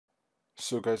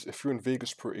So guys, if you're in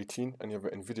Vegas Pro 18 and you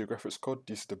have an NVIDIA graphics card,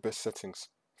 these are the best settings.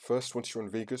 First, once you're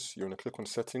in Vegas, you want to click on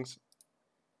Settings,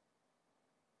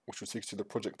 which will take you to the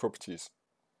project properties.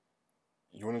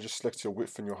 You want to just select your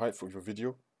width and your height for your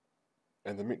video,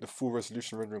 and then make the full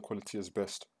resolution rendering quality as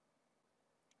best.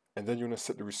 And then you want to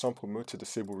set the resample mode to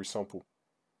disable resample,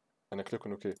 and then click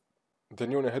on OK. Then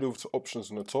you want to head over to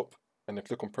Options on the top, and then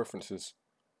click on Preferences.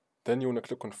 Then you want to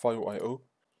click on File I/O.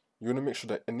 You want to make sure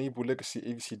that Enable Legacy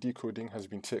AVC Decoding has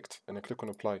been ticked, and then click on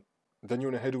Apply. Then you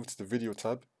want to head over to the Video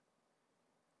tab,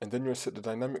 and then you want to set the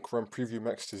Dynamic RAM Preview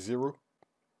Max to 0,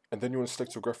 and then you want to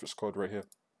select your graphics card right here,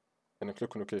 and then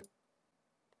click on OK.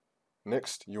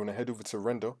 Next, you want to head over to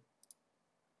Render. I'm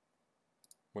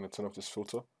going to turn off this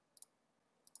filter.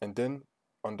 And then,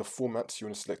 under Formats, you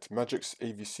want to select Magix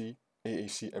AVC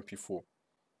AAC MP4.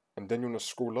 And then you want to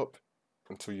scroll up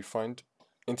until you find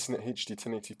Internet HD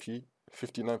 1080p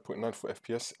 59.94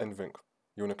 FPS NVENC.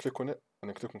 You want to click on it, and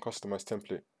then click on Customize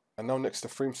Template. And now next to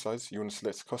frame size, you want to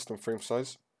select Custom Frame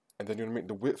Size, and then you want to make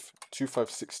the width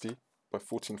 2560 by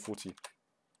 1440.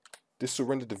 This will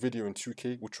render the video in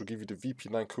 2K, which will give you the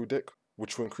VP9 codec,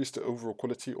 which will increase the overall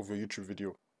quality of your YouTube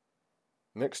video.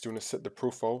 Next, you want to set the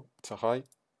profile to high,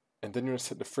 and then you want to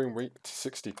set the frame rate to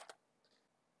 60.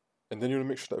 And then you want to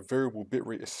make sure that variable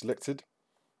bitrate is selected,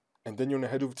 and then you want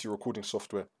to head over to your recording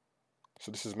software. So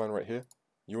this is mine right here.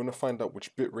 You want to find out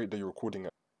which bitrate that you're recording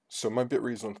at. So my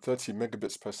bitrate is on 30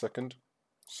 megabits per second.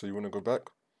 So you want to go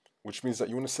back, which means that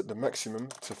you want to set the maximum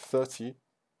to 30,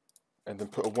 and then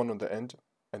put a 1 on the end.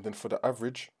 And then for the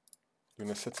average, you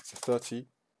want to set it to 30,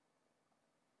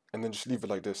 and then just leave it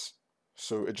like this.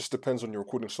 So it just depends on your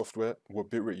recording software, what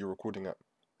bitrate you're recording at.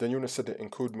 Then you want to set the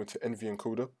encode mode to NV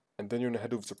encoder, and then you want to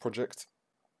head over to Project,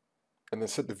 and then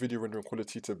set the video rendering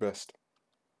quality to best.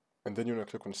 And then you want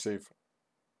to click on Save,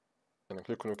 and then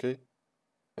click on OK,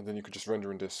 and then you can just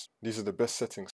render in this. These are the best settings.